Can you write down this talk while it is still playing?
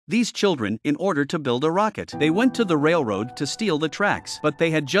these children in order to build a rocket. They went to the railroad to steal the tracks, but they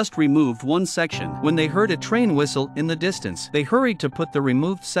had just removed one section. When they heard a train whistle in the distance, they hurried to put the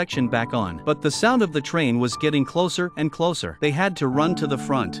removed section back on. But the sound of the train was getting closer and closer. They had to run to the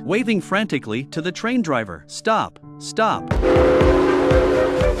front, waving frantically to the train driver. Stop! Stop!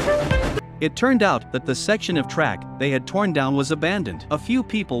 It turned out that the section of track they had torn down was abandoned. A few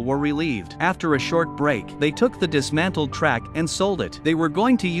people were relieved. After a short break, they took the dismantled track and sold it. They were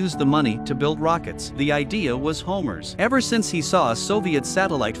going to use the money to build rockets. The idea was Homer's. Ever since he saw a Soviet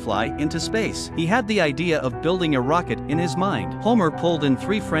satellite fly into space, he had the idea of building a rocket in his mind. Homer pulled in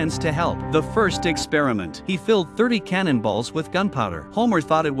 3 friends to help. The first experiment. He filled 30 cannonballs with gunpowder. Homer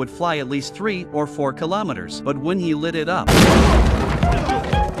thought it would fly at least 3 or 4 kilometers, but when he lit it up,